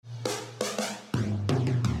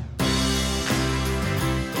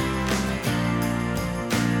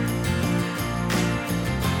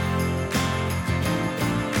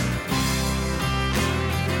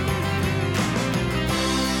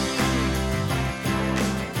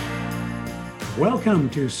Welcome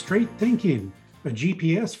to Straight Thinking, a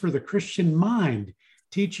GPS for the Christian mind,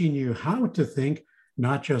 teaching you how to think,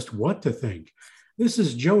 not just what to think. This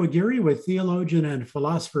is Joe Aguirre with theologian and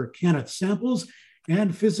philosopher Kenneth Samples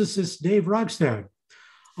and physicist Dave Rogstad.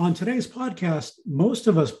 On today's podcast, most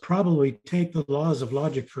of us probably take the laws of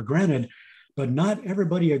logic for granted, but not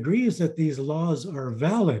everybody agrees that these laws are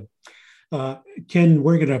valid. Ken,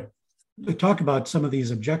 we're going to talk about some of these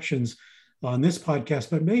objections on this podcast,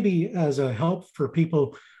 but maybe as a help for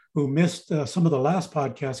people who missed some of the last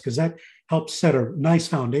podcast, because that helps set a nice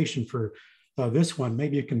foundation for this one.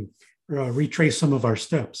 Maybe you can retrace some of our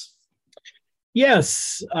steps.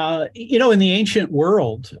 Yes. In the ancient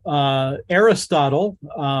world, Aristotle,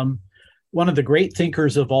 one of the great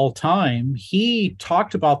thinkers of all time, he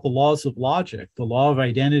talked about the laws of logic, the law of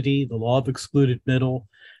identity, the law of excluded middle,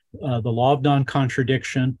 the law of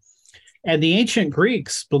non-contradiction. And the ancient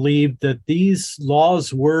Greeks believed that these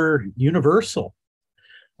laws were universal.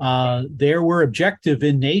 They were objective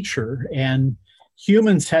in nature, and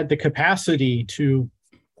humans had the capacity to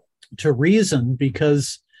reason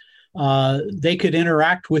because they could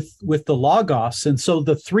interact with the logos. And so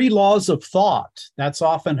the three laws of thought, that's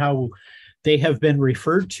often how they have been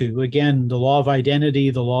referred to. Again, the law of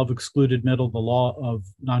identity, the law of excluded middle, the law of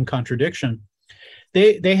non-contradiction.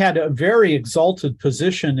 They had a very exalted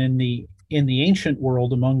position in the ancient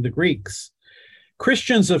world among the Greeks.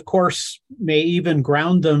 Christians, of course, may even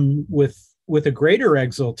ground them with a greater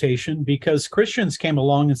exaltation, because Christians came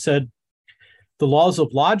along and said the laws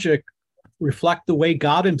of logic reflect the way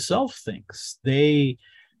God himself thinks.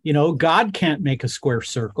 God can't make a square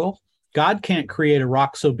circle. God can't create a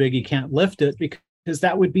rock so big he can't lift it, because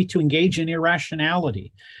that would be to engage in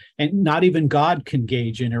irrationality. And not even God can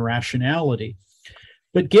engage in irrationality.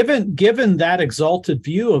 But given that exalted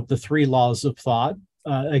view of the three laws of thought,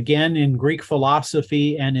 again, in Greek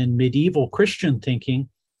philosophy and in medieval Christian thinking,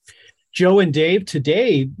 Joe and Dave,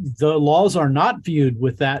 today, the laws are not viewed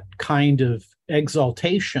with that kind of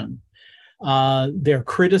exaltation. They're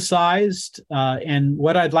criticized. And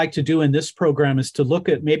what I'd like to do in this program is to look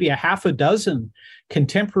at maybe a half a dozen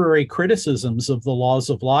contemporary criticisms of the laws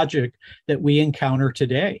of logic that we encounter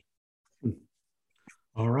today.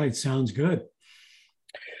 All right, sounds good.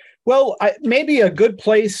 Well, maybe a good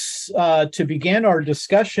place to begin our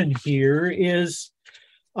discussion here is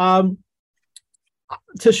to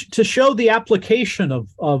show the application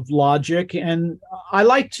of logic. And I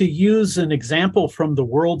like to use an example from the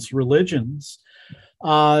world's religions.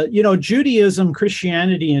 Judaism,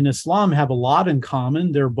 Christianity, and Islam have a lot in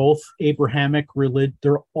common. They're both Abrahamic religion.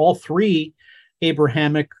 They're all three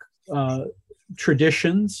Abrahamic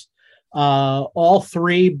traditions. All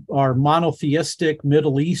three are monotheistic,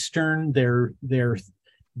 Middle Eastern.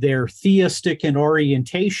 They're theistic in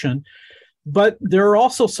orientation, but there are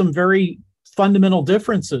also some very fundamental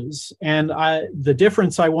differences. And the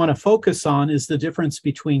difference I want to focus on is the difference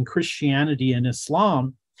between Christianity and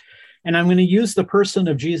Islam. And I'm going to use the person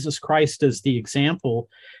of Jesus Christ as the example.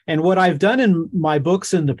 And what I've done in my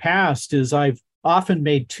books in the past is I've often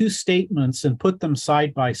made two statements and put them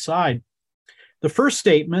side by side. The first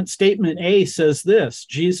statement A, says this: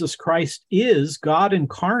 Jesus Christ is God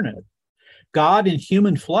incarnate, God in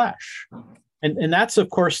human flesh. And that's, of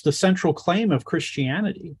course, the central claim of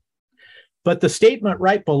Christianity. But the statement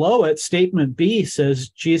right below it, statement B, says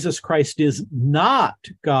Jesus Christ is not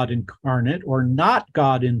God incarnate, or not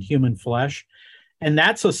God in human flesh. And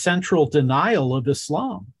that's a central denial of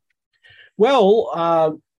Islam.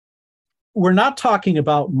 Well, we're not talking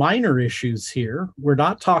about minor issues here. We're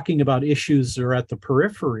not talking about issues that are at the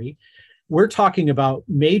periphery. We're talking about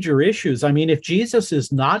major issues. I mean, if Jesus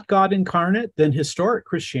is not God incarnate, then historic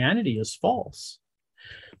Christianity is false.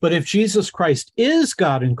 But if Jesus Christ is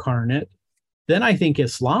God incarnate, then I think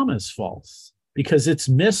Islam is false, because it's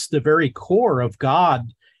missed the very core of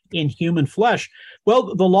God in human flesh.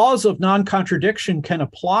 Well, the laws of non-contradiction can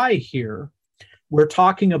apply here. We're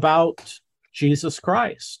talking about Jesus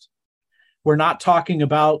Christ. We're not talking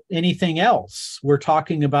about anything else. We're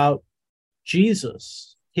talking about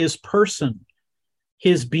Jesus, his person,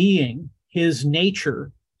 his being, his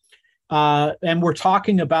nature. And we're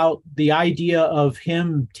talking about the idea of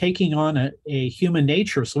him taking on a human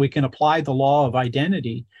nature so we can apply the law of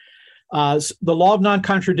identity. The law of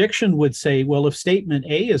non-contradiction would say, well, if statement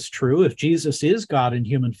A is true, if Jesus is God in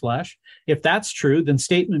human flesh, if that's true, then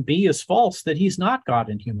statement B is false, that he's not God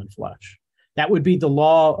in human flesh. That would be the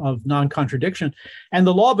law of non-contradiction. And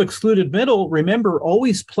the law of excluded middle, remember,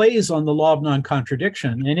 always plays on the law of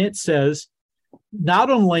non-contradiction. And it says, not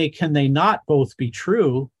only can they not both be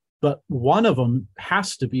true, but one of them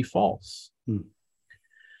has to be false.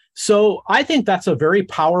 So I think that's a very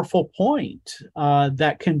powerful point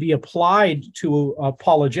that can be applied to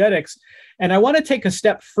apologetics. And I want to take a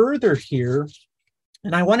step further here,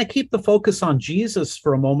 and I want to keep the focus on Jesus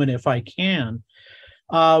for a moment if I can.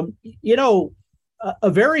 You know, a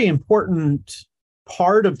very important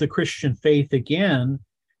part of the Christian faith, again,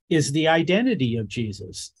 is the identity of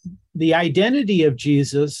Jesus. The identity of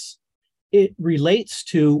Jesus, it relates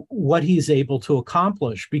to what he's able to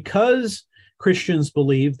accomplish, because Christians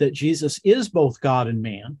believe that Jesus is both God and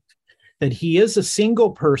man, that he is a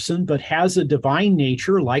single person, but has a divine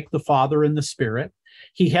nature like the Father and the Spirit.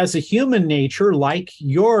 He has a human nature like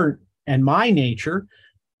your and my nature,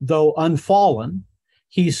 though unfallen.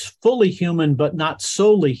 He's fully human, but not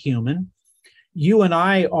solely human. You and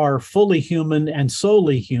I are fully human and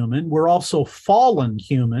solely human. We're also fallen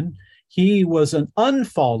human. He was an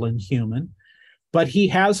unfallen human, but he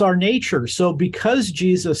has our nature. So because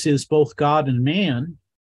Jesus is both God and man,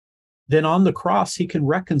 then on the cross, he can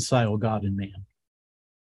reconcile God and man.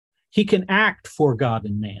 He can act for God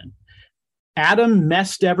and man. Adam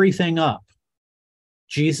messed everything up.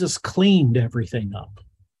 Jesus cleaned everything up.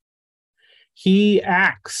 He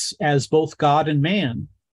acts as both God and man,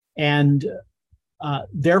 and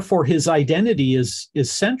therefore his identity is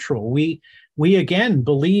central. We again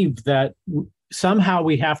believe that somehow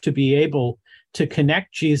we have to be able to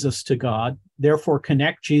connect Jesus to God, therefore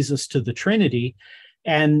connect Jesus to the Trinity.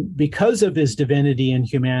 And because of his divinity and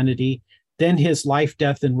humanity, then his life,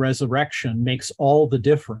 death, and resurrection makes all the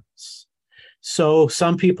difference. So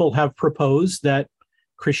some people have proposed that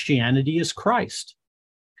Christianity is Christ.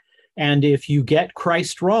 And if you get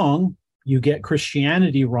Christ wrong, you get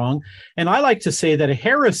Christianity wrong. And I like to say that a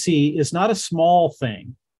heresy is not a small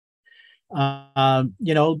thing.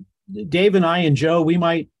 You know, Dave and I and Joe, we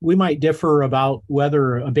might differ about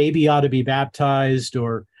whether a baby ought to be baptized,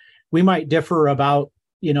 or we might differ about,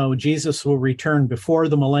 you know, Jesus will return before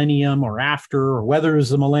the millennium or after, or whether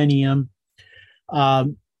it's the millennium.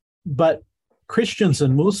 But Christians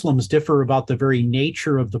and Muslims differ about the very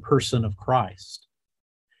nature of the person of Christ.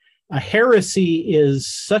 A heresy is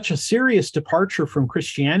such a serious departure from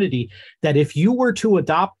Christianity that if you were to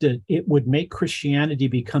adopt it, it would make Christianity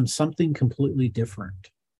become something completely different.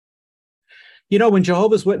 You know, when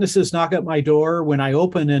Jehovah's Witnesses knock at my door, when I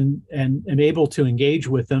open and am able to engage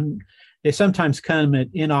with them, they sometimes come at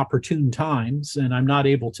inopportune times, and I'm not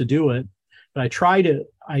able to do it. But I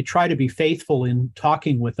try to be faithful in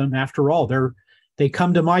talking with them. After all, they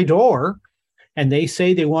come to my door and they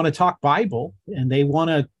say they want to talk Bible and they want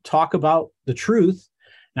to talk about the truth.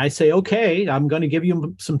 And I say, okay, I'm going to give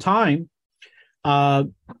you some time.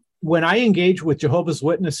 When I engage with Jehovah's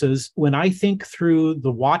Witnesses, when I think through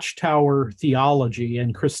the Watchtower theology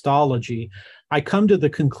and Christology, I come to the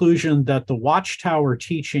conclusion that the Watchtower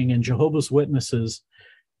teaching and Jehovah's Witnesses,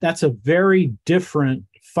 that's a very different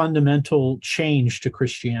fundamental change to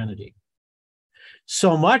Christianity.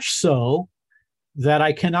 So much so that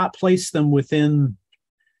I cannot place them within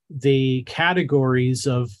the categories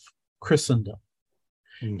of Christendom.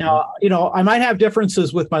 Mm-hmm. Now, you know, I might have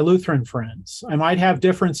differences with my Lutheran friends. I might have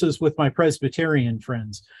differences with my Presbyterian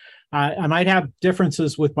friends. I might have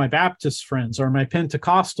differences with my Baptist friends or my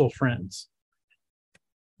Pentecostal friends.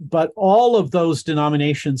 But all of those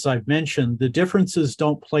denominations I've mentioned, the differences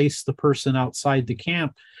don't place the person outside the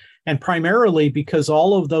camp. And primarily because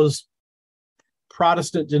all of those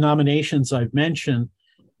Protestant denominations I've mentioned,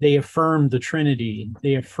 they affirm the Trinity.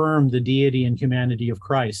 They affirm the deity and humanity of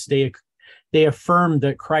Christ. They affirm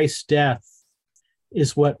that Christ's death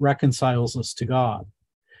is what reconciles us to God.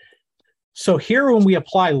 So here, when we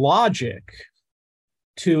apply logic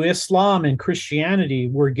to Islam and Christianity,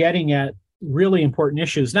 we're getting at really important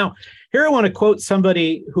issues. Now, here I want to quote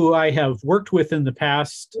somebody who I have worked with in the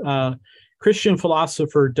past, Christian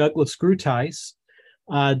philosopher Douglas Groothuis.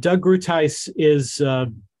 Doug Groothuis is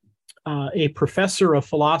a professor of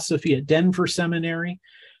philosophy at Denver Seminary.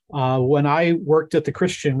 When I worked at the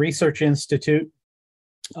Christian Research Institute,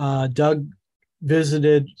 Doug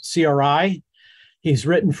visited CRI. He's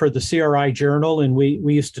written for the CRI Journal, and we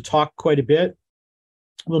used to talk quite a bit.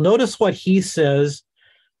 Well, notice what he says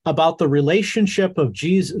about the relationship of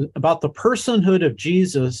Jesus, about the personhood of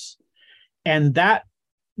Jesus, and that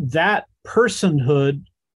personhood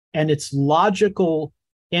and its logical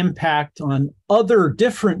impact on other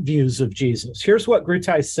different views of Jesus. Here's what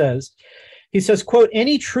Groothuis says. He says, quote,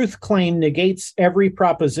 "Any truth claim negates every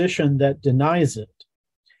proposition that denies it.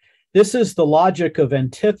 This is the logic of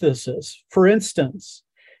antithesis. For instance,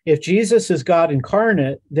 if Jesus is God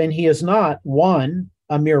incarnate, then he is not, 1,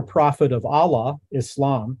 a mere prophet of Allah,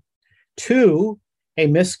 Islam, 2, a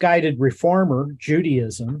misguided reformer,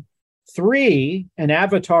 Judaism, 3, an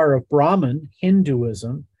avatar of Brahman,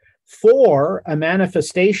 Hinduism. 4, a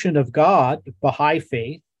manifestation of God, Baha'i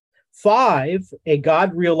faith. 5, a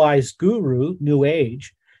God-realized guru, New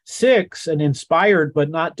Age. 6, an inspired but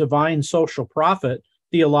not divine social prophet,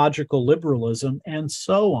 theological liberalism, and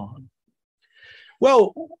so on.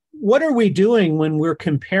 Well, what are we doing when we're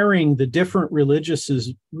comparing the different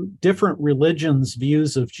religions'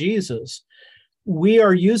 views of Jesus? We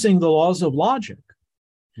are using the laws of logic.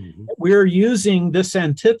 Mm-hmm. We're using this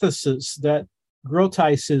antithesis that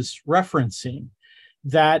Grotius is referencing,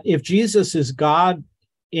 that if Jesus is God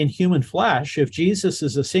in human flesh, if Jesus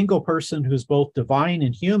is a single person who's both divine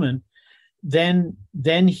and human, then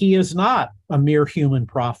he is not a mere human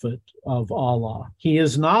prophet of Allah. He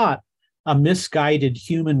is not a misguided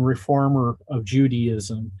human reformer of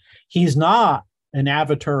Judaism. He's not an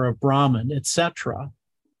avatar of Brahman, etc.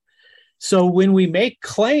 So when we make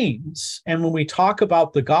claims and when we talk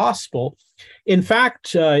about the gospel, in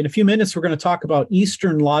fact, in a few minutes, we're going to talk about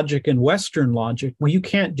Eastern logic and Western logic. Well, you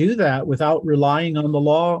can't do that without relying on the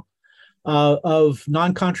law of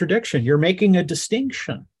non-contradiction. You're making a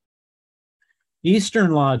distinction.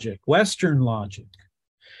 Eastern logic, Western logic.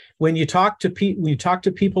 When you talk to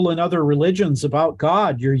people in other religions about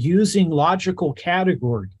God, you're using logical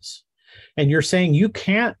categories. And you're saying you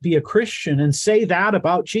can't be a Christian and say that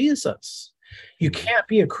about Jesus. You can't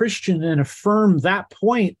be a Christian and affirm that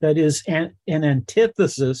point that is an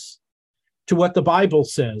antithesis to what the Bible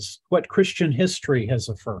says, what Christian history has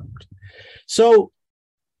affirmed. So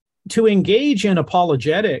to engage in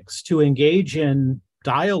apologetics, to engage in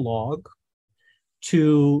dialogue,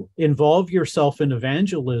 to involve yourself in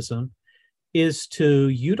evangelism is to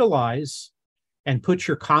utilize and put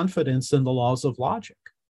your confidence in the laws of logic.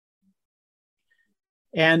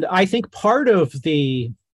 And I think part of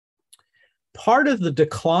the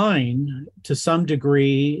decline to some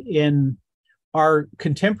degree in our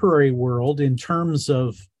contemporary world in terms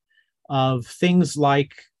of things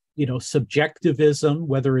like, subjectivism,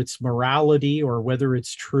 whether it's morality or whether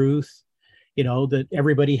it's truth, that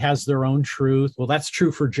everybody has their own truth. Well, that's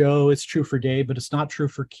true for Joe, it's true for Dave, but it's not true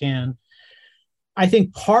for Ken. I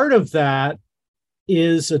think part of that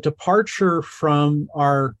is a departure from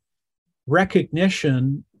our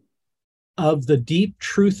recognition of the deep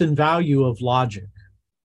truth and value of logic.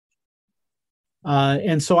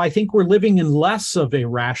 And so I think we're living in less of a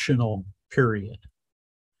rational period.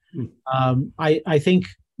 I think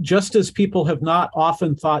just as people have not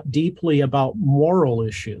often thought deeply about moral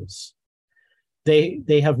issues,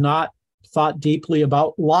 they have not thought deeply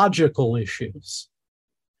about logical issues.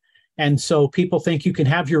 And so people think you can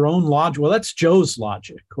have your own logic. Well, that's Joe's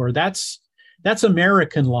logic, or that's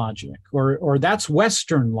American logic, or that's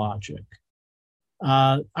Western logic.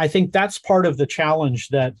 I think that's part of the challenge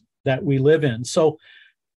that we live in. So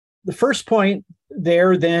the first point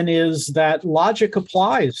there then is that logic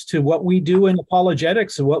applies to what we do in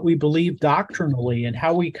apologetics and what we believe doctrinally and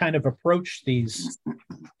how we kind of approach these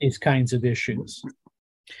kinds of issues.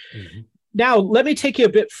 Mm-hmm. Now, let me take you a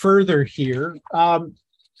bit further here.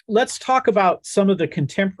 Let's talk about some of the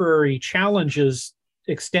contemporary challenges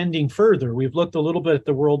extending further. We've looked a little bit at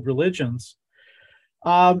the world religions.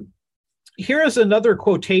 Here is another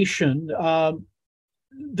quotation.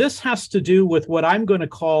 This has to do with what I'm going to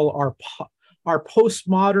call our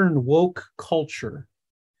postmodern woke culture.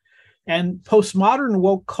 And postmodern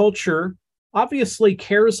woke culture obviously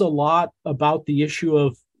cares a lot about the issue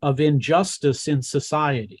of injustice in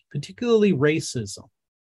society, particularly racism,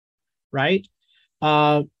 right?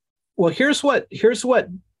 Well, here's what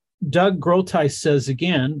Doug Grotius says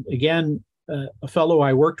again, a fellow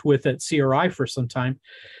I worked with at CRI for some time.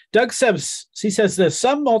 Doug says, that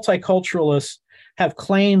some multiculturalists have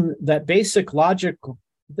claimed that basic logical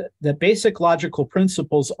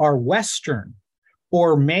principles are Western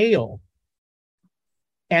or male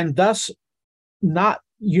and thus not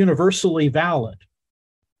universally valid.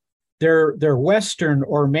 They're Western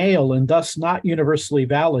or male and thus not universally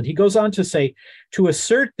valid. He goes on to say, to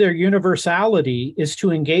assert their universality is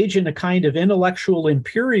to engage in a kind of intellectual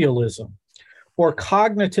imperialism or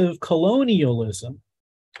cognitive colonialism.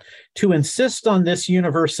 To insist on this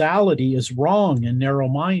universality is wrong and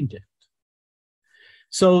narrow-minded.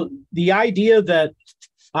 So the idea that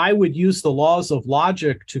I would use the laws of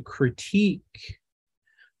logic to critique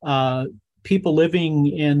people living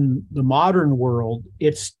in the modern world,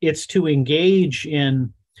 it's to engage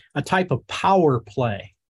in a type of power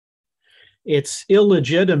play. It's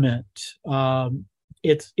illegitimate.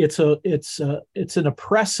 It's an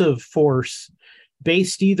oppressive force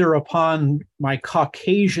based either upon my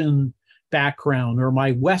Caucasian background or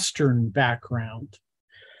my Western background.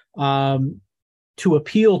 to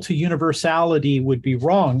appeal to universality would be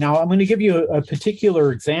wrong. Now, I'm going to give you a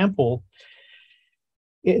particular example.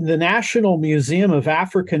 In the National Museum of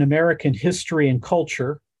African American History and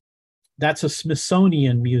Culture, that's a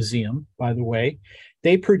Smithsonian museum, by the way,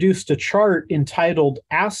 they produced a chart entitled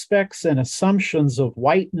Aspects and Assumptions of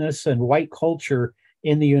Whiteness and White Culture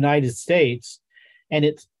in the United States. And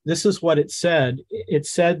this is what it said. It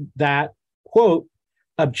said that, quote,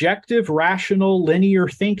 objective, rational, linear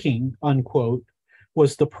thinking, unquote,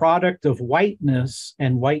 was the product of whiteness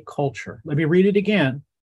and white culture. Let me read it again.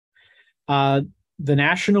 The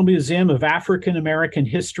National Museum of African American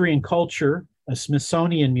History and Culture, a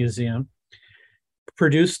Smithsonian museum,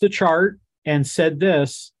 produced the chart and said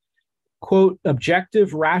this, quote,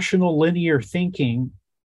 objective, rational, linear thinking,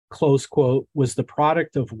 close quote, was the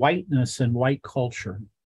product of whiteness and white culture.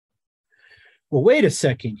 Well, wait a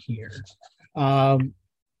second here.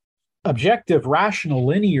 Objective, rational,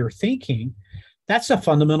 linear thinking, that's a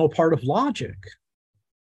fundamental part of logic.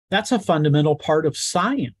 That's a fundamental part of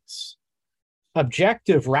science.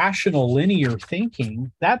 Objective, rational, linear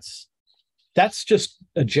thinking, that's just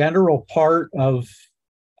a general part of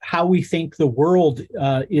how we think the world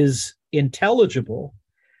is intelligible.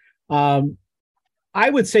 I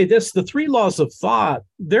would say this, the three laws of thought,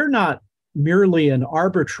 they're not merely an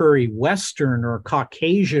arbitrary Western or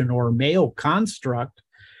Caucasian or male construct.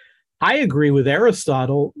 I agree with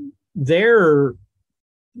Aristotle. They're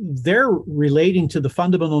relating to the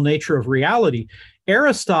fundamental nature of reality.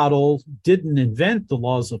 Aristotle didn't invent the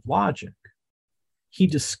laws of logic. He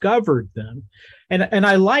discovered them. And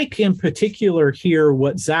I like in particular here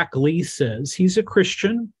what Zach Lee says. He's a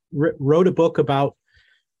Christian, wrote a book about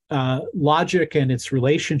logic and its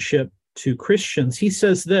relationship to Christians. He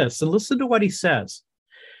says this, and listen to what he says.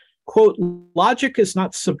 Quote, logic is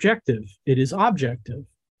not subjective, it is objective.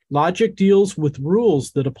 Logic deals with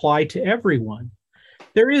rules that apply to everyone.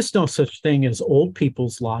 There is no such thing as old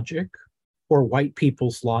people's logic, or white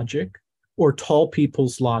people's logic, or tall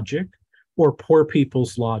people's logic, or poor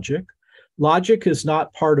people's logic. Logic is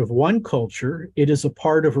not part of one culture. It is a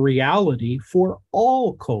part of reality for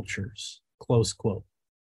all cultures, close quote.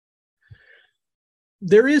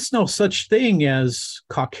 There is no such thing as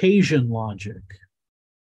Caucasian logic,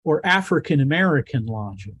 or African American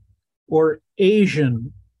logic, or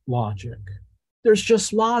Asian logic. There's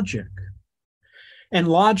just logic. And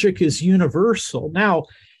logic is universal. Now,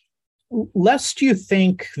 lest you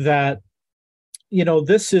think that, you know,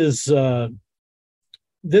 this is going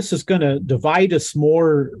to divide us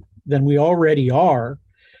more than we already are,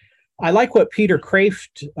 I like what Peter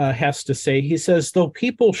Kraft has to say. He says, though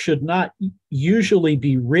people should not usually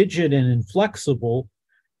be rigid and inflexible,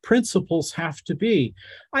 principles have to be.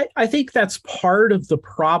 I think that's part of the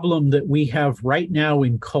problem that we have right now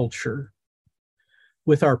in culture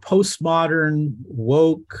with our postmodern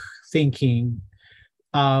woke thinking.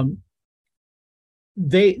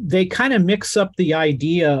 They kind of mix up the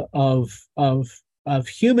idea of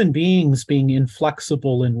human beings being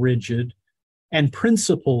inflexible and rigid and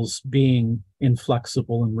principles being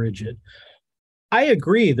inflexible and rigid. I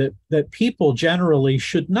agree that people generally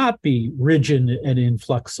should not be rigid and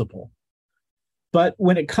inflexible. But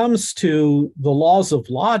when it comes to the laws of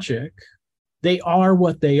logic, they are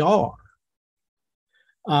what they are.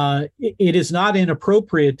 It is not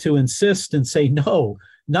inappropriate to insist and say, no,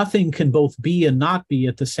 nothing can both be and not be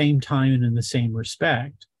at the same time and in the same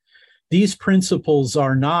respect. These principles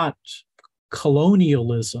are not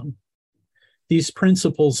colonialism. These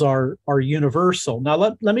principles are universal. Now,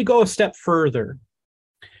 let me go a step further.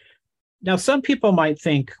 Now, some people might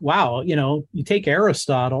think, wow, you know, you take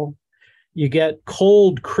Aristotle, you get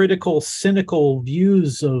cold, critical, cynical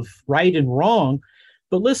views of right and wrong,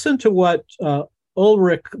 but listen to what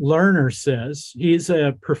Ulrich Lerner says. He's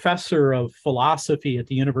a professor of philosophy at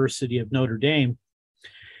the University of Notre Dame.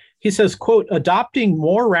 He says, quote, adopting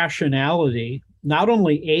more rationality not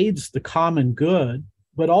only aids the common good,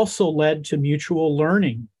 but also led to mutual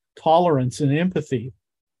learning, tolerance, and empathy,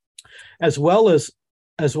 as well as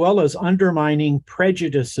undermining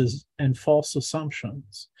prejudices and false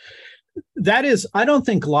assumptions. That is, I don't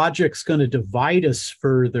think logic's going to divide us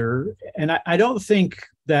further. And I don't think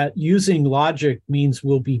that using logic means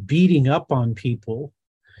we'll be beating up on people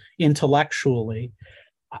intellectually.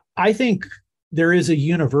 I think there is a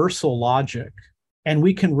universal logic, and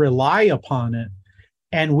we can rely upon it,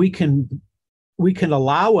 and we can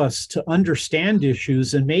allow us to understand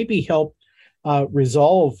issues and maybe help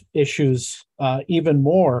resolve issues even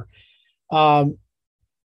more.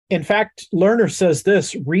 In fact, Lerner says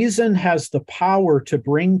this: reason has the power to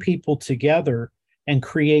bring people together and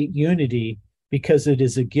create unity because it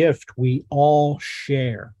is a gift we all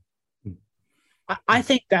share. I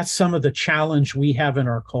think that's some of the challenge we have in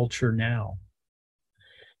our culture now.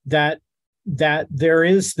 That there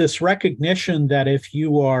is this recognition that if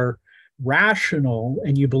you are rational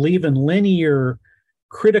and you believe in linear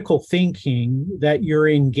critical thinking, that you're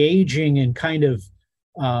engaging in kind of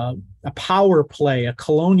a power play, a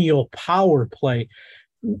colonial power play,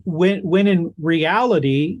 when in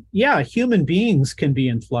reality, yeah, human beings can be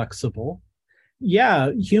inflexible.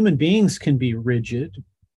 Yeah, human beings can be rigid.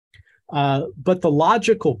 But the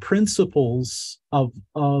logical principles of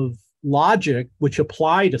logic, which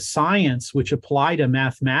apply to science, which apply to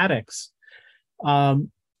mathematics,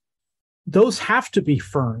 those have to be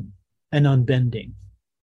firm and unbending.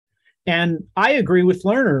 And I agree with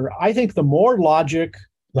Lerner. I think the more logic,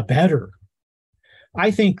 the better. I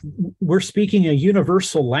think we're speaking a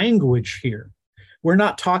universal language here. We're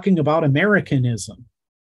not talking about Americanism.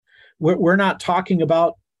 We're not talking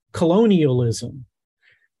about colonialism.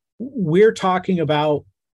 We're talking about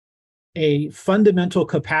a fundamental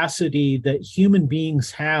capacity that human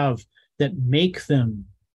beings have that make them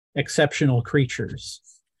exceptional creatures.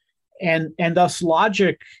 And thus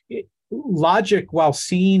logic, while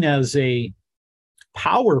seen as a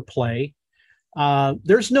power play,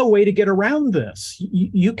 there's no way to get around this.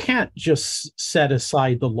 You can't just set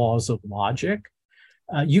aside the laws of logic.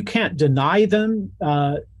 You can't deny them.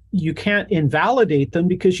 You can't invalidate them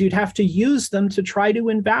because you'd have to use them to try to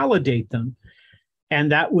invalidate them.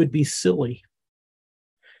 And that would be silly.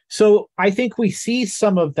 So I think we see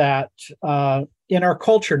some of that in our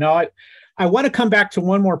culture. Now, I want to come back to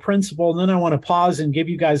one more principle, and then I want to pause and give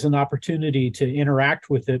you guys an opportunity to interact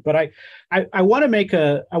with it. But I want to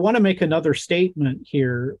make another statement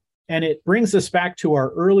here, and it brings us back to our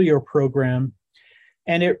earlier program,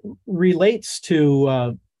 and it relates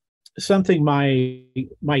to something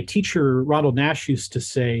my teacher Ronald Nash used to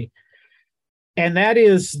say, and that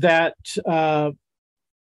is that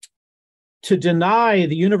to deny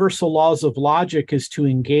the universal laws of logic is to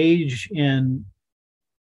engage in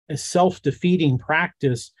a self-defeating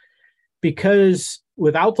practice, because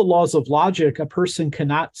without the laws of logic, a person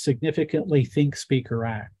cannot significantly think, speak, or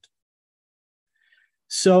act.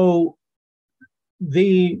 So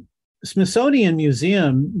the Smithsonian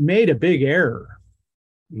Museum made a big error.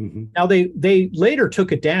 Mm-hmm. Now they later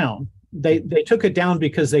took it down. They took it down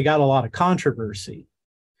because they got a lot of controversy.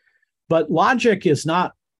 But logic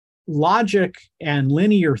and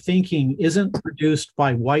linear thinking isn't produced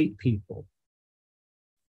by white people.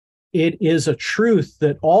 It is a truth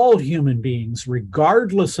that all human beings,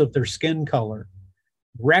 regardless of their skin color,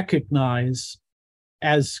 recognize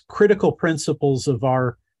as critical principles of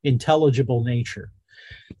our intelligible nature.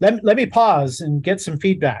 Let me pause and get some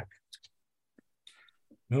feedback.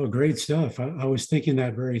 Oh, great stuff. I was thinking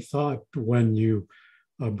that very thought when you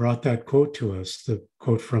brought that quote to us, the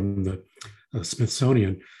quote from the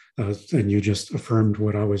Smithsonian, and you just affirmed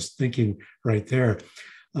what I was thinking right there.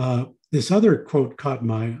 This other quote caught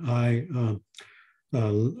my eye,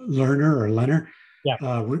 Lerner.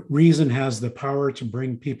 Yeah. Reason has the power to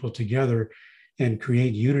bring people together and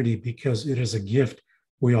create unity because it is a gift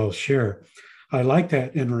we all share. I like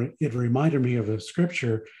that, and it reminded me of a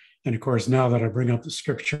scripture. And of course, now that I bring up the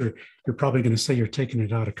scripture, you're probably going to say you're taking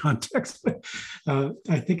it out of context. But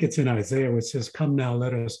I think it's in Isaiah where it says, "Come now,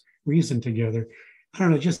 let us reason together." I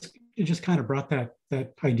don't know, it just kind of brought that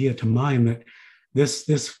idea to mind that this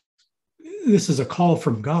is a call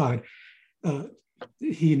from God.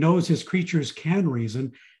 He knows his creatures can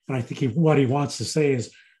reason. And I think what he wants to say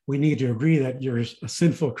is, we need to agree that you're a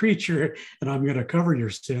sinful creature and I'm going to cover your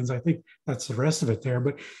sins. I think that's the rest of it there.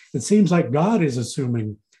 But it seems like God is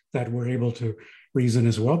assuming that we're able to reason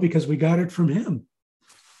as well because we got it from him.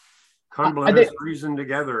 Come, let us reason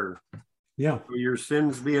together. Yeah. Will your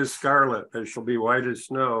sins be as scarlet, they shall be white as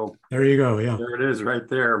snow. There you go. Yeah. There it is right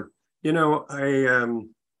there. You know,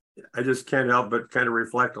 I just can't help but kind of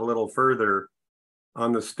reflect a little further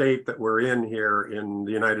on the state that we're in here in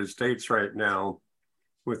the United States right now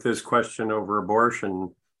with this question over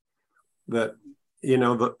abortion, that, you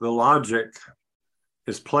know, the logic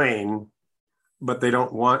is plain, but they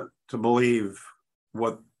don't want to believe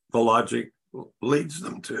what the logic leads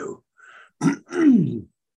them to.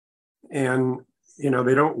 And, you know,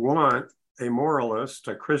 they don't want a moralist,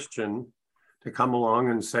 a Christian, to come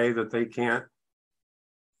along and say that they can't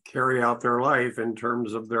carry out their life in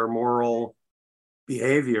terms of their moral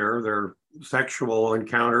behavior, their sexual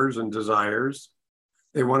encounters and desires.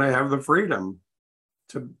 They want to have the freedom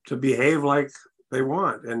to behave like they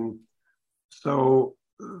want. And so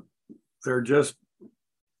they're just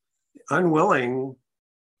unwilling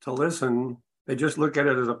to listen. They just look at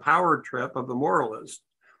it as a power trip of the moralist,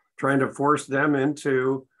 trying to force them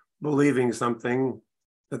into believing something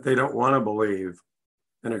that they don't want to believe.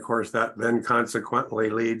 And of course, that then consequently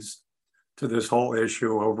leads to this whole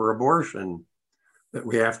issue over abortion, that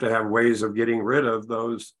we have to have ways of getting rid of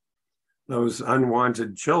those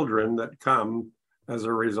unwanted children that come as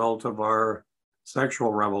a result of our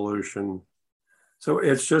sexual revolution. So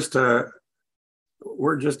it's just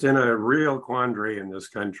we're just in a real quandary in this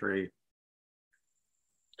country.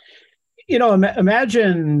 You know,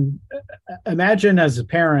 imagine as a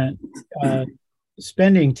parent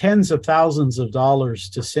spending tens of thousands of dollars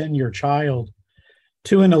to send your child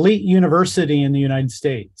to an elite university in the United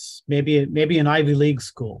States, maybe an Ivy League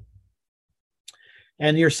school.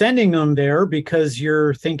 And you're sending them there because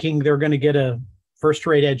you're thinking they're going to get a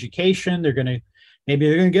first-rate education. Maybe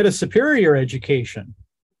they're going to get a superior education.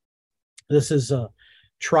 This is a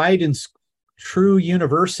tried and true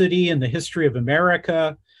university in the history of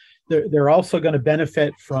America. They're also going to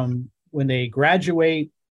benefit from, when they graduate,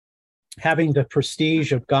 having the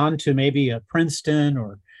prestige of gone to maybe a Princeton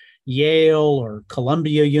or Yale or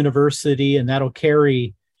Columbia University, and that'll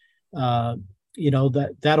carry,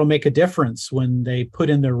 that'll make a difference when they put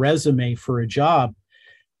in their resume for a job.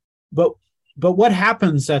 But what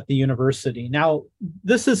happens at the university? Now,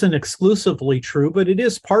 this isn't exclusively true, but it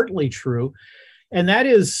is partly true. And that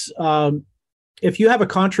is, if you have a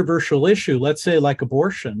controversial issue, let's say like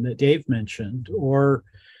abortion that Dave mentioned, or,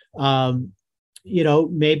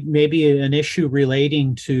 maybe an issue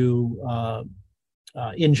relating to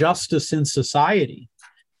injustice in society,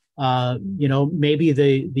 maybe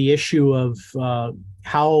the issue of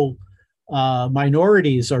how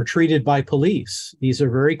minorities are treated by police. These are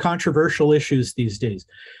very controversial issues these days.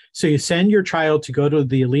 So you send your child to go to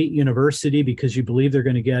the elite university because you believe they're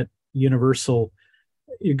going to get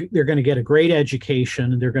they're going to get a great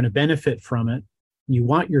education and they're going to benefit from it. You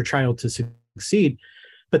want your child to succeed.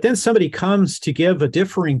 But then somebody comes to give a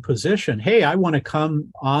differing position. Hey, I want to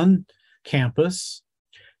come on campus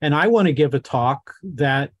and I want to give a talk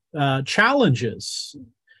that challenges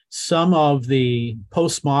some of the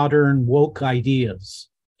postmodern woke ideas.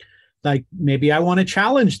 Like maybe I want to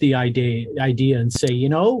challenge the idea and say,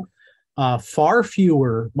 far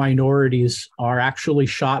fewer minorities are actually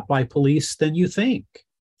shot by police than you think.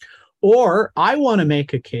 Or I want to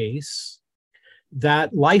make a case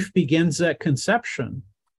that life begins at conception.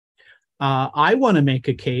 I want to make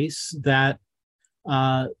a case that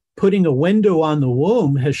putting a window on the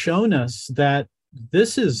womb has shown us that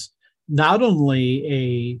this is not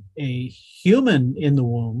only a human in the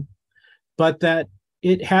womb, but that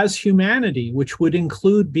it has humanity, which would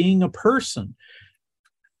include being a person.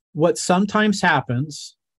 What sometimes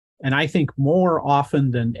happens, and I think more often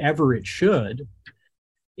than ever it should,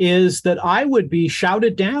 is that I would be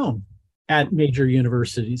shouted down at major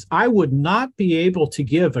universities. I would not be able to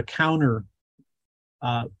give a counter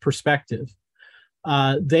perspective.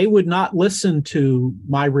 They would not listen to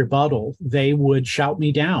my rebuttal. They would shout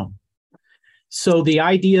me down. So the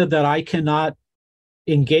idea that I cannot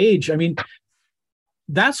engage,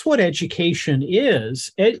 that's what education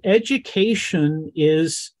is. Education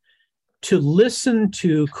is to listen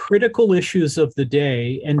to critical issues of the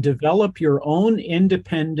day and develop your own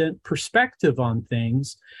independent perspective on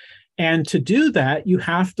things. And to do that, you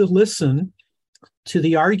have to listen to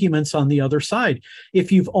the arguments on the other side.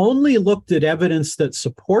 If you've only looked at evidence that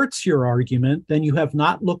supports your argument, then you have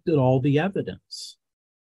not looked at all the evidence.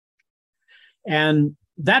 And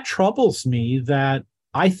that troubles me, that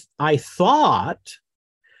I thought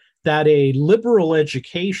that a liberal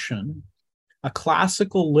education, a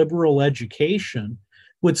classical liberal education,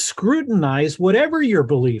 would scrutinize whatever your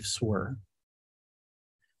beliefs were.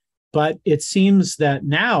 But it seems that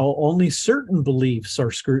now only certain beliefs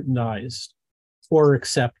are scrutinized or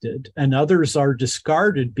accepted, and others are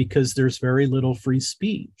discarded because there's very little free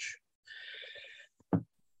speech.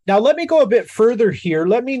 Now, let me go a bit further here.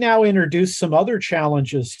 Let me now introduce some other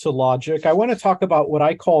challenges to logic. I want to talk about what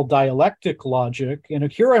I call dialectic logic.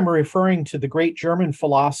 And here I'm referring to the great German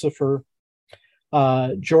philosopher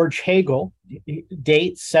George Hegel,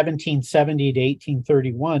 date 1770 to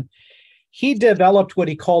 1831. He developed what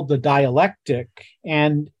he called the dialectic,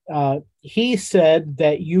 and he said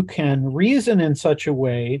that you can reason in such a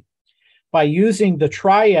way by using the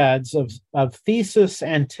triads of thesis,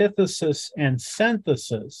 antithesis, and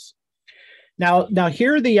synthesis. Now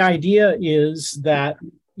here the idea is that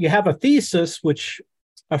you have a thesis which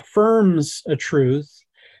affirms a truth.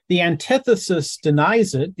 The antithesis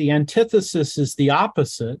denies it. The antithesis is the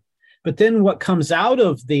opposite. But then what comes out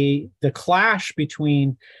of the clash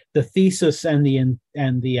between the thesis and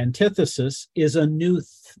the antithesis is a new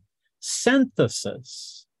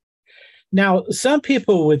synthesis. Now, some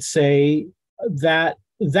people would say that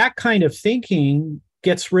that kind of thinking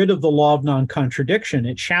gets rid of the law of non-contradiction.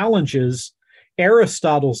 It challenges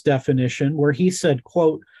Aristotle's definition, where he said,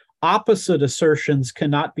 quote, opposite assertions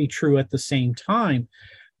cannot be true at the same time.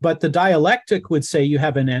 But the dialectic would say you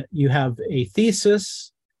have a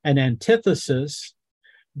thesis, an antithesis,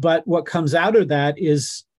 but what comes out of that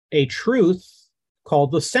is a truth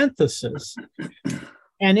called the synthesis.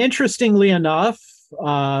 And interestingly enough,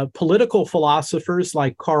 political philosophers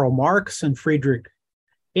like Karl Marx and Friedrich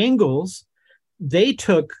Engels, they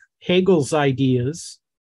took Hegel's ideas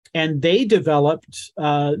and they developed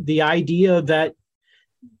the idea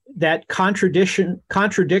that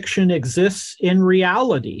contradiction exists in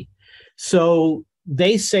reality. So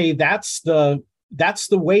they say that's the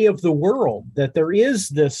way of the world, that there is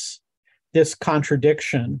this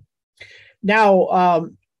contradiction. Now,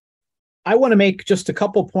 I want to make just a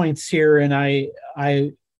couple points here, and I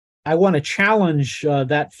want to challenge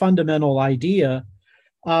that fundamental idea.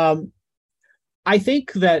 I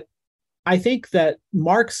think that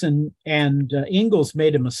Marx and Engels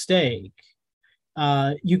made a mistake.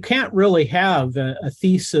 You can't really have a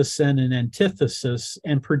thesis and an antithesis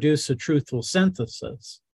and produce a truthful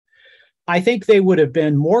synthesis. I think they would have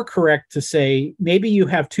been more correct to say maybe you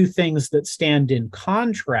have two things that stand in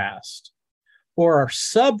contrast or are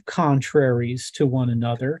sub-contraries to one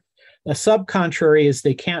another. A sub-contrary is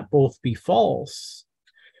they can't both be false.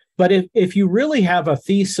 But if you really have a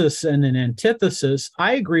thesis and an antithesis,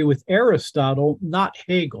 I agree with Aristotle, not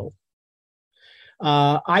Hegel.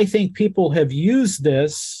 I think people have used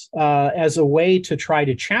this as a way to try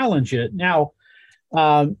to challenge it. Now,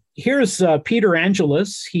 here's Peter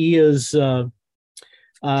Angelus. He is the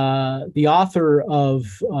author of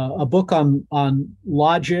a book on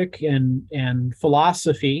logic and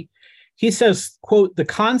philosophy. He says, quote, the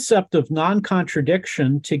concept of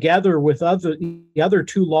non-contradiction together with the other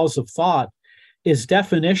two laws of thought is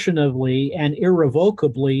definitionally and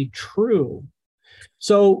irrevocably true.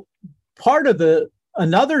 So part of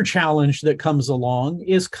another challenge that comes along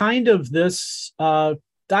is kind of this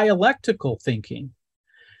dialectical thinking,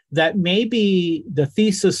 that maybe the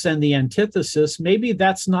thesis and the antithesis, maybe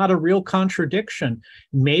that's not a real contradiction.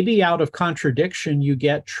 Maybe out of contradiction, you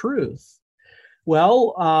get truth.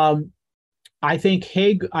 Well, I think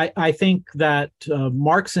that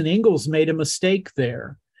Marx and Engels made a mistake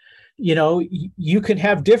there. You know, you can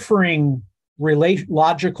have differing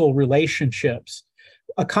logical relationships.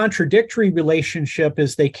 A contradictory relationship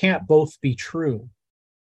is they can't both be true.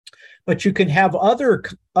 But you can have other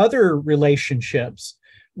relationships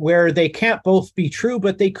where they can't both be true,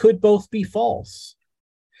 but they could both be false.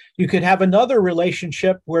 You could have another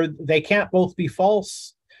relationship where they can't both be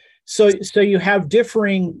false. So you have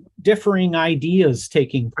differing ideas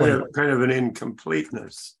taking place. Kind of an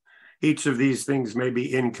incompleteness. Each of these things may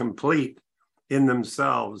be incomplete in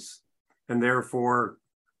themselves, and therefore,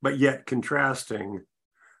 but yet contrasting.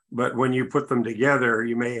 But when you put them together,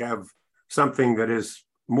 you may have something that is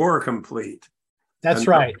more complete. That's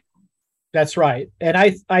right. That's right. And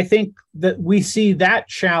I think that we see that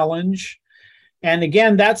challenge. And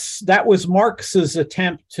again, that was Marx's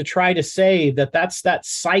attempt to try to say that's that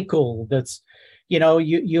cycle. That's, you know,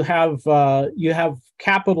 you have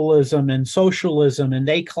capitalism and socialism, and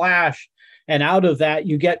they clash, and out of that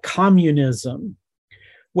you get communism.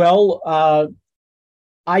 Well,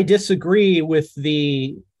 I disagree with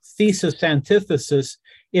the thesis antithesis.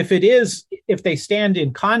 If they stand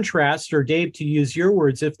in contrast, or Dave, to use your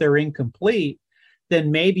words, if they're incomplete, then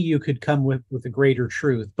maybe you could come with a greater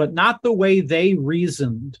truth, but not the way they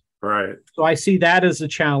reasoned. Right. So I see that as a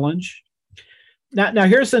challenge. Now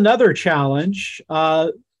here's another challenge,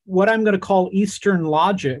 what I'm going to call Eastern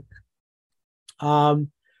logic.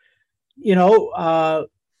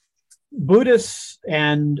 Buddhists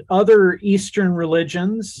and other Eastern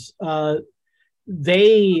religions,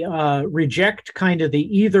 they reject kind of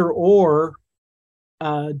the either or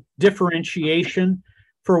differentiation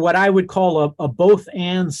for what I would call a both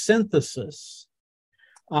and synthesis.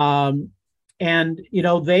 And, you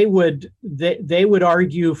know, they would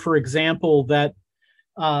argue, for example, that,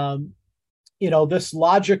 this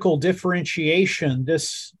logical differentiation,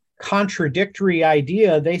 this contradictory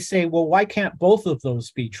idea, they say, well, why can't both of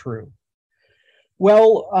those be true?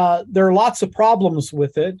 Well, there are lots of problems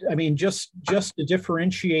with it. I mean, just to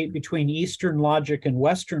differentiate between Eastern logic and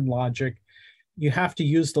Western logic, you have to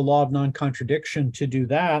use the law of non-contradiction to do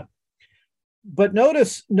that. But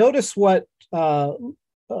notice what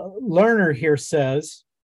Lerner here says.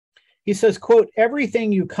 He says, quote,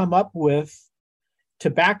 everything you come up with to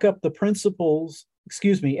back up the principles,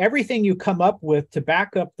 everything you come up with to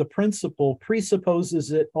back up the principle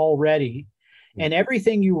presupposes it already, And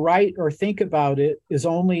everything you write or think about it is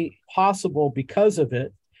only possible because of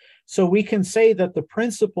it. So we can say that the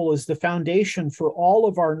principle is the foundation for all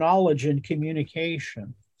of our knowledge and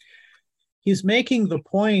communication. He's making the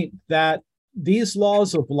point that these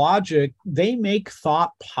laws of logic, they make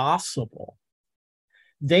thought possible.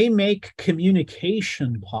 They make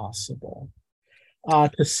communication possible.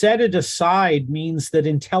 To set it aside means that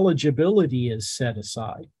intelligibility is set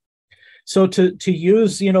aside. So to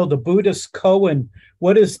use, the Buddhist koan,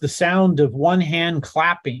 what is the sound of one hand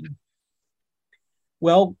clapping?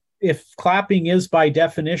 Well, if clapping is by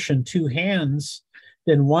definition two hands,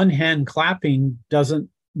 then one hand clapping doesn't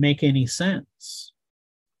make any sense.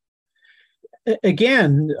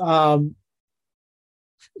 Again,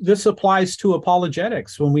 this applies to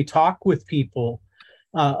apologetics. When we talk with people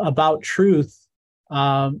about truth,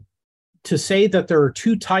 to say that there are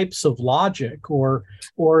two types of logic, or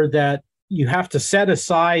that you have to set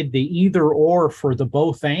aside the either or for the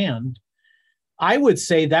both and, I would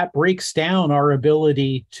say that breaks down our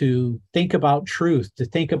ability to think about truth, to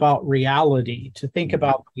think about reality, to think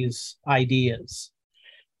about these ideas.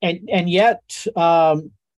 And yet,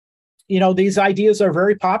 these ideas are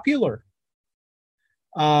very popular.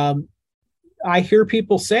 I hear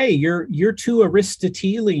people say, you're too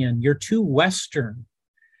Aristotelian, you're too Western,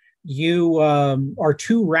 you are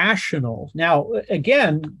too rational. Now,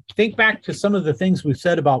 again, think back to some of the things we've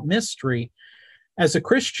said about mystery. As a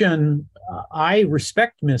Christian, I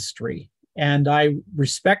respect mystery and I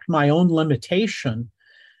respect my own limitation.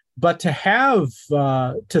 But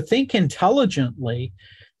to think intelligently,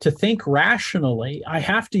 to think rationally, I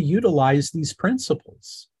have to utilize these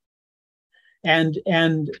principles. And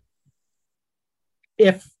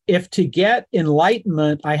if to get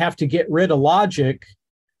enlightenment, I have to get rid of logic,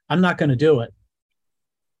 I'm not going to do it.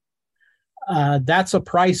 That's a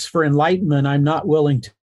price for enlightenment I'm not willing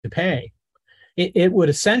to pay. It would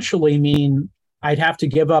essentially mean I'd have to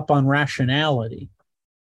give up on rationality.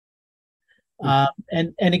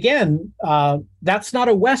 And again, that's not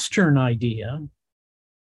a Western idea.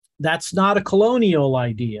 That's not a colonial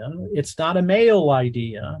idea. It's not a male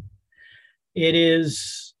idea. It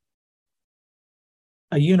is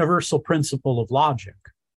a universal principle of logic.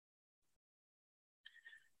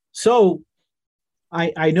 So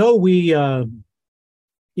I know we live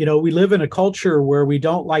in a culture where we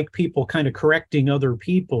don't like people kind of correcting other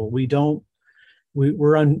people. We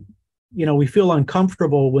feel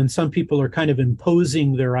uncomfortable when some people are kind of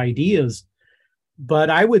imposing their ideas.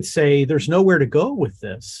 But I would say there's nowhere to go with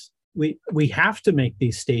this. We have to make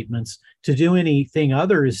these statements. To do anything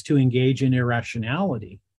other is to engage in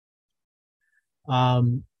irrationality.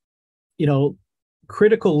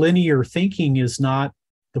 Critical linear thinking is not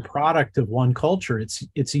the product of one culture.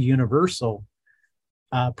 It's a universal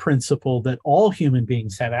principle that all human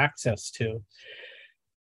beings have access to.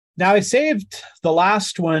 Now, I saved the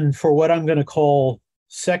last one for what I'm going to call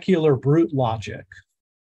secular brute logic.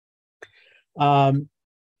 And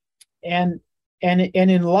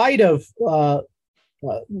in light of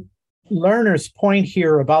Lerner's point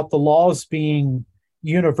here about the laws being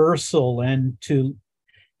universal, and to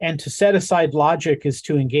set aside logic is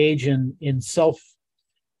to engage in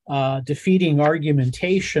self-defeating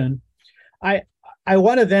argumentation, I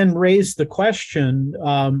want to then raise the question,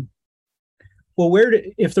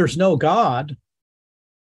 if there's no God,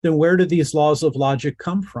 then where do these laws of logic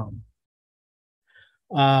come from?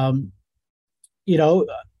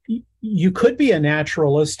 You could be a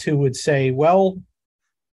naturalist who would say, well,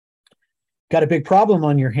 got a big problem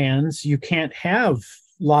on your hands. You can't have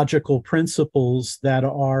logical principles that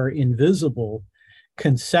are invisible,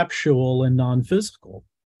 conceptual, and non-physical.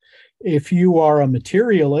 If you are a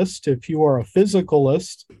materialist, if you are a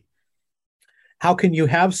physicalist, how can you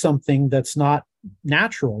have something that's not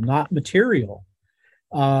natural, not material?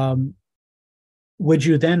 Would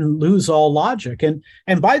you then lose all logic? And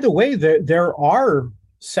by the way, there are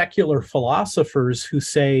secular philosophers who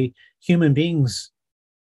say human beings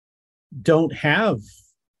don't have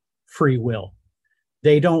free will.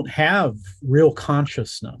 They don't have real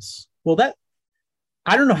consciousness. Well,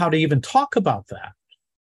 I don't know how to even talk about that.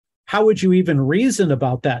 How would you even reason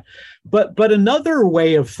about that? But another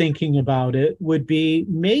way of thinking about it would be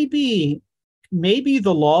maybe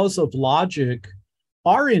the laws of logic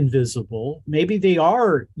are invisible. Maybe they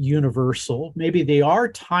are universal. Maybe they are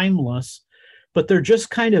timeless, but they're just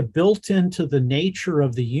kind of built into the nature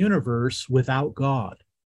of the universe without God.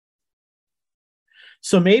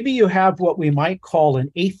 So maybe you have what we might call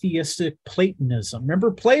an atheistic Platonism. Remember,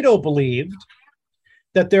 Plato believed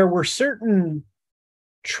that there were certain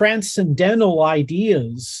transcendental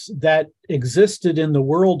ideas that existed in the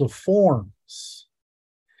world of forms.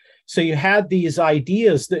 So you had these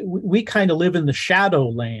ideas that we kind of live in the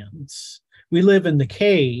shadowlands. We live in the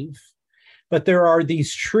cave, but there are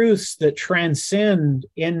these truths that transcend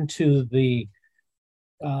into the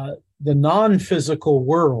non-physical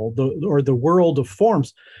world, or the world of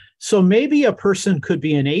forms. So maybe a person could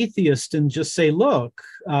be an atheist and just say, look,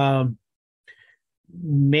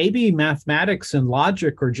 maybe mathematics and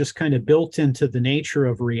logic are just kind of built into the nature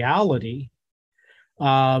of reality.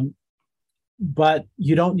 But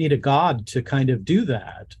you don't need a God to kind of do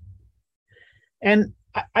that. And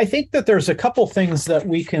I think that there's a couple things that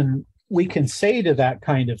we can say to that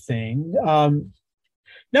kind of thing.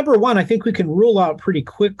 Number one, I think we can rule out pretty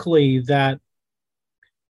quickly that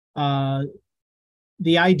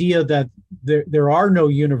the idea that there are no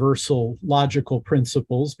universal logical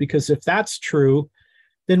principles, because if that's true,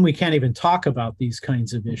 then we can't even talk about these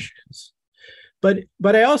kinds of issues.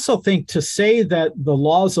 But I also think to say that the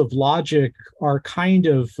laws of logic are kind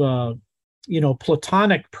of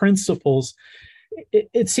Platonic principles,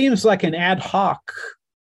 it seems like an ad hoc.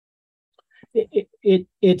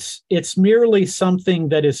 It's merely something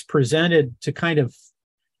that is presented to kind of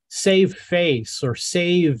save face or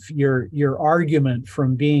save your argument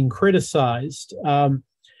from being criticized. And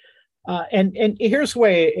here's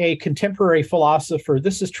where a contemporary philosopher,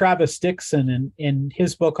 this is Travis Dixon in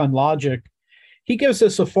his book on logic, he gives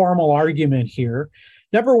us a formal argument here.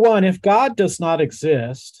 Number one, if God does not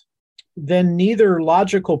exist, then neither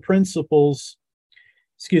logical principles,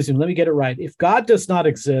 let me get it right. If God does not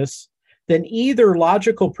exist, then either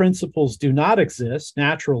logical principles do not exist,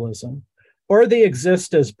 naturalism, or they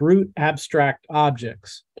exist as brute abstract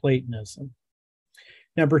objects, Platonism.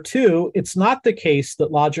 Number two, it's not the case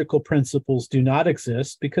that logical principles do not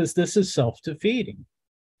exist, because this is self-defeating.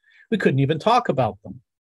 We couldn't even talk about them.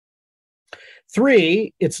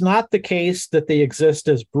 Three, it's not the case that they exist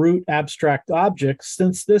as brute abstract objects,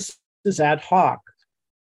 since this is ad hoc.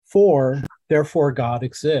 Four, therefore God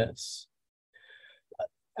exists.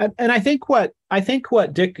 And I think what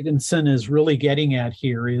Dickinson is really getting at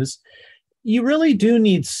here is you really do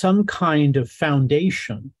need some kind of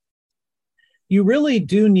foundation. You really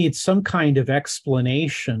do need some kind of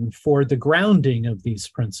explanation for the grounding of these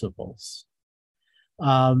principles.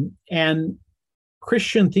 And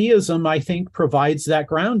Christian theism, I think, provides that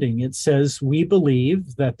grounding. It says we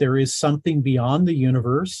believe that there is something beyond the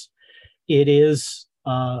universe. It is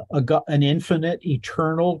an infinite,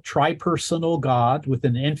 eternal, tripersonal God with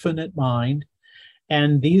an infinite mind.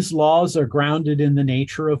 And these laws are grounded in the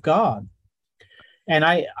nature of God. And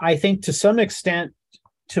I think to some extent,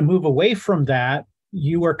 to move away from that,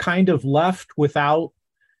 you are kind of left without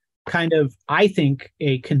I think,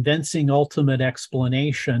 a convincing ultimate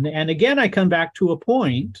explanation. And again, I come back to a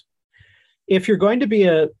point. If you're going to be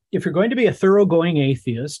a thoroughgoing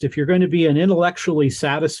atheist, if you're going to be an intellectually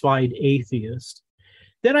satisfied atheist,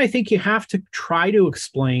 then I think you have to try to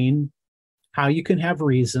explain how you can have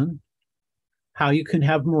reason, how you can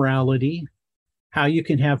have morality, how you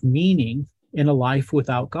can have meaning in a life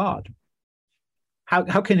without God.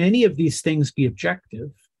 How can any of these things be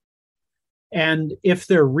objective? And if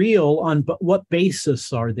they're real, on what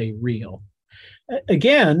basis are they real?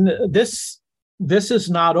 Again, this is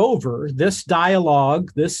not over. This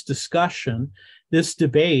dialogue, this discussion, this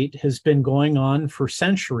debate has been going on for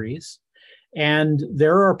centuries. And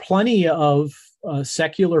there are plenty of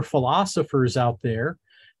secular philosophers out there.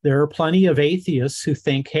 There are plenty of atheists who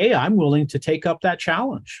think, hey, I'm willing to take up that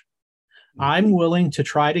challenge. I'm willing to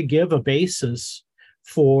try to give a basis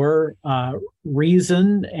for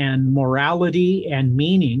reason and morality and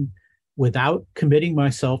meaning without committing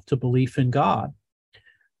myself to belief in God.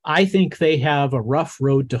 I think they have a rough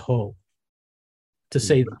road to hoe, to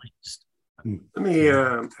say the least. Let me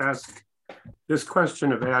ask this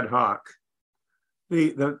question of ad hoc.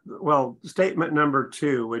 Statement number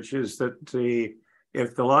two, which is that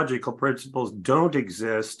if the logical principles don't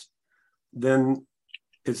exist, then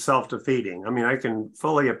it's self-defeating. I mean, I can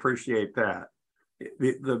fully appreciate that.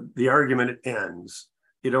 The argument ends.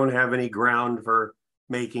 You don't have any ground for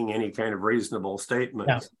making any kind of reasonable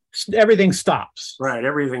statements. Yeah. Everything stops. Right,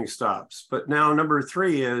 everything stops. But now number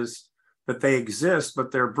three is that they exist,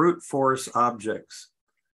 but they're brute force objects.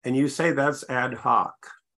 And you say that's ad hoc.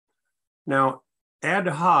 Now, ad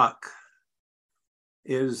hoc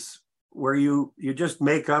is where you just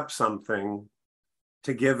make up something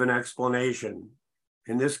to give an explanation.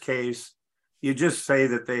 In this case, you just say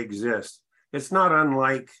that they exist. It's not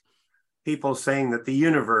unlike people saying that the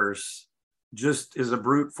universe just is a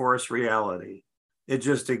brute force reality. It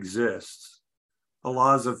just exists. The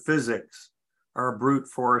laws of physics are a brute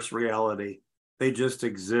force reality. They just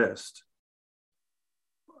exist.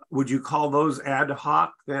 would you call those ad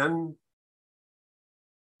hoc then?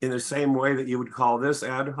 In the same way that you would call this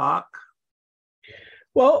ad hoc?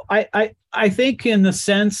 Well, I think in the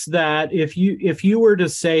sense that if you were to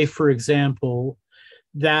say, for example,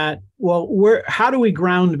 that, well, how do we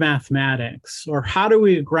ground mathematics, or how do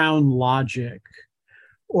we ground logic,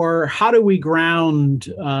 or how do we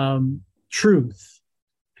ground truth?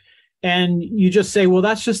 And you just say, well,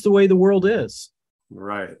 that's just the way the world is.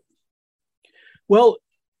 Right. Well,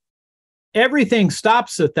 everything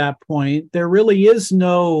stops at that point. There really is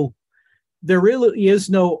no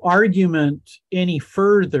argument any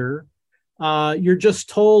further. You're just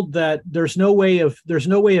told that there's no way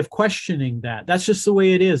of questioning that. That's just the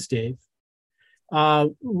way it is, Dave.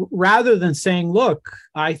 Rather than saying, look,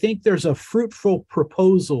 I think there's a fruitful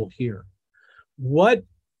proposal here. What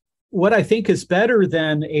I think is better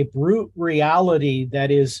than a brute reality that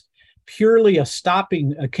is purely a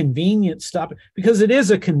convenient stop, because it is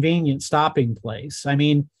a convenient stopping place. I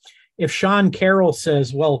mean, if Sean Carroll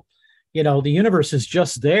says, well, the universe is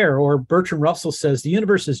just there, or Bertrand Russell says the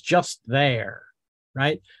universe is just there,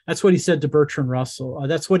 right? That's what he said to Bertrand Russell.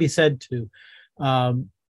 That's what he said to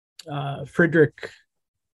Friedrich,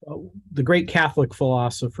 the great Catholic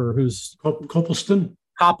philosopher, who's Copleston,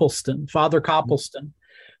 Father Copleston.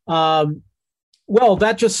 Well,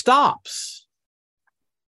 that just stops.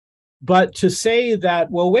 But to say that,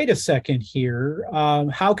 well, wait a second here,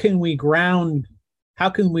 how can we ground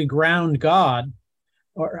God,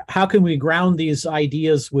 or how can we ground these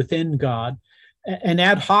ideas within God? An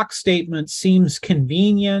ad hoc statement seems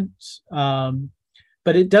convenient,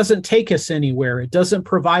 but it doesn't take us anywhere. It doesn't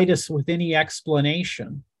provide us with any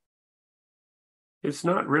explanation. It's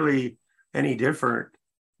not really any different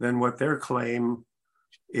than what their claim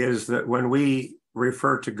is, that when we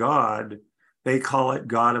refer to God, they call it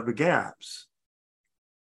God of the gaps.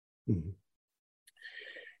 Mm-hmm.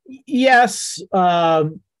 Yes,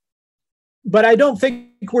 but I don't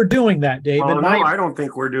think we're doing that, Dave. Well, no, I don't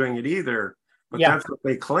think we're doing it either. But yeah, that's what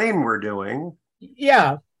they claim we're doing.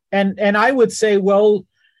 Yeah, and I would say, well,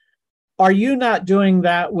 are you not doing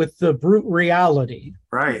that with the brute reality?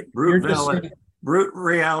 Right, brute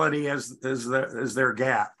reality is their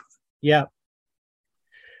gap. Yeah.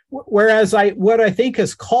 Whereas what I think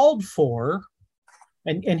is called for,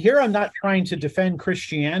 and here I'm not trying to defend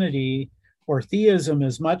Christianity or theism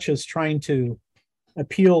as much as trying to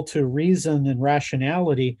appeal to reason and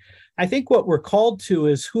rationality. I think what we're called to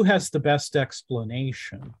is who has the best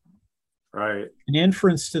explanation. Right. An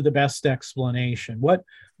inference to the best explanation.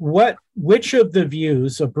 Which of the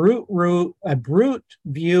views, a brute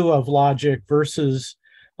view of logic versus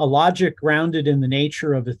a logic grounded in the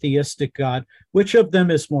nature of a theistic God, which of them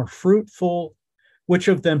is more fruitful? Which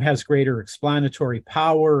of them has greater explanatory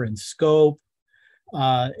power and scope?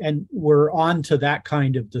 And we're on to that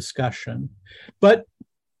kind of discussion. But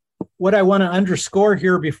what I want to underscore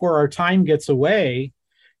here before our time gets away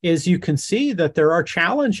is you can see that there are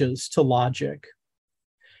challenges to logic,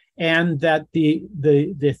 and that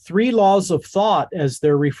the three laws of thought, as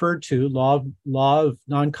they're referred to, law of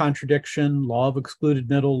non-contradiction, law of excluded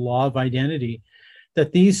middle, law of identity,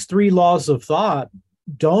 that these three laws of thought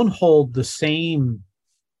don't hold the same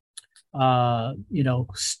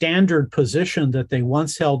standard position that they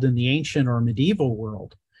once held in the ancient or medieval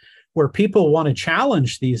world, where people want to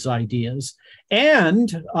challenge these ideas.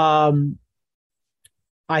 And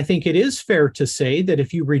I think it is fair to say that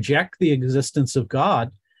if you reject the existence of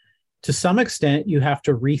God, to some extent, you have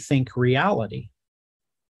to rethink reality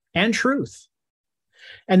and truth.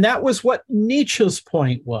 And that was what Nietzsche's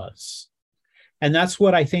point was. And that's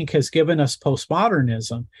what I think has given us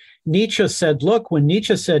postmodernism. Nietzsche said, look, when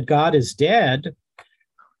Nietzsche said God is dead,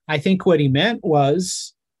 I think what he meant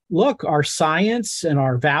was, look, our science and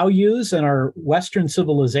our values and our Western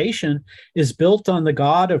civilization is built on the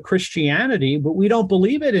God of Christianity, but we don't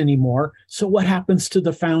believe it anymore. So what happens to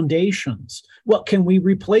the foundations? What can we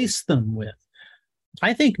replace them with?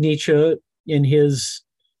 I think Nietzsche, in his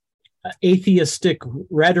atheistic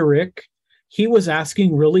rhetoric, he was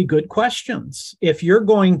asking really good questions. If you're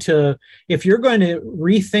going to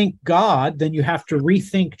rethink God, then you have to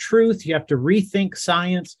rethink truth, you have to rethink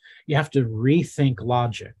science, you have to rethink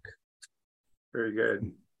logic. Very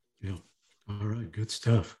good. Yeah. All right. Good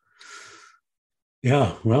stuff.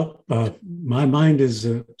 Yeah. Well, my mind is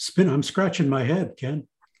spinning. I'm scratching my head, Ken.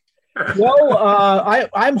 Well,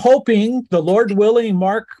 I'm hoping, the Lord willing,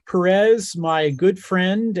 Mark Perez, my good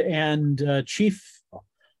friend and chief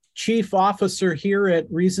officer here at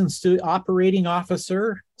operating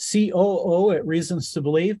officer, COO at Reasons to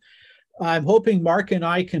Believe. I'm hoping Mark and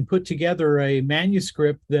I can put together a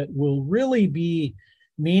manuscript that will really be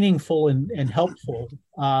meaningful and helpful.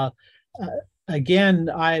 Again,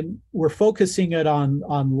 we're focusing it on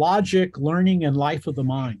logic, learning, and life of the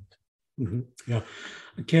mind. Mm-hmm. Yeah.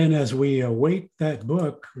 Ken, as we await that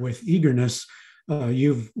book with eagerness,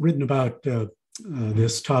 you've written about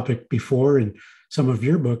this topic before in some of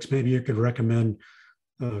your books. Maybe you could recommend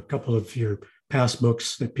a couple of your past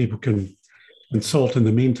books that people can consult in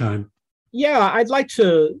the meantime. Yeah, I'd like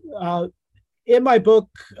to. In my book,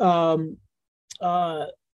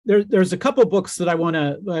 there's a couple books that I want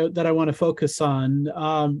to focus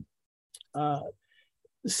on.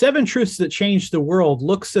 7 Truths That Changed the World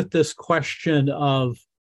looks at this question of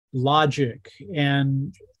logic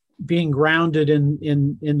and being grounded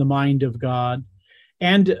in the mind of God.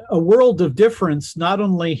 And A World of Difference not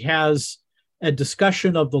only has a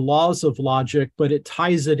discussion of the laws of logic, but it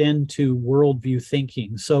ties it into worldview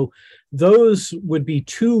thinking. So those would be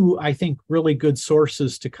 2, I think, really good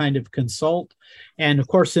sources to kind of consult. And of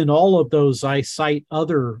course, in all of those, I cite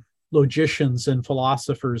other logicians and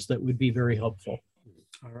philosophers that would be very helpful.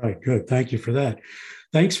 All right, good. Thank you for that.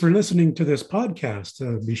 Thanks for listening to this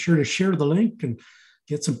podcast. Be sure to share the link and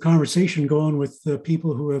get some conversation going with the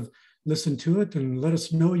people who have listened to it, and let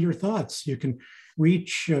us know your thoughts. You can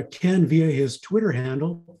reach Ken via his Twitter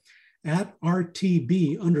handle at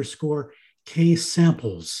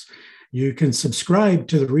 @RTB_K-Samples. You can subscribe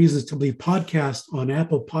to the Reasons to Believe podcast on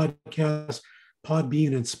Apple Podcasts,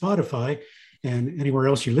 Podbean, and Spotify, and anywhere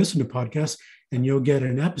else you listen to podcasts, and you'll get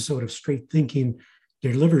an episode of Straight Thinking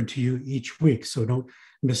delivered to you each week. So don't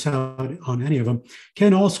miss out on any of them.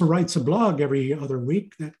 Ken also writes a blog every other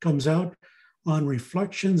week that comes out on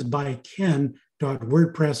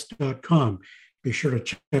reflectionsbyken.wordpress.com. Be sure to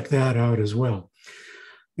check that out as well.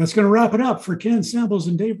 That's going to wrap it up for Ken Samples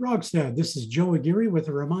and Dave Rogstad. This is Joe Aguirre with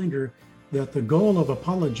a reminder that the goal of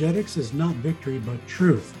apologetics is not victory, but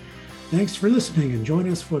truth. Thanks for listening, and join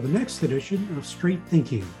us for the next edition of Straight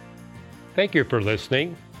Thinking. Thank you for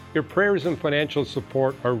listening. Your prayers and financial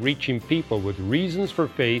support are reaching people with reasons for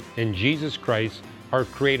faith in Jesus Christ, our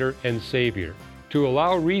Creator and Savior. To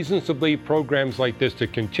allow Reasons to Believe programs like this to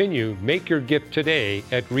continue, make your gift today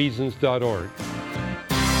at reasons.org.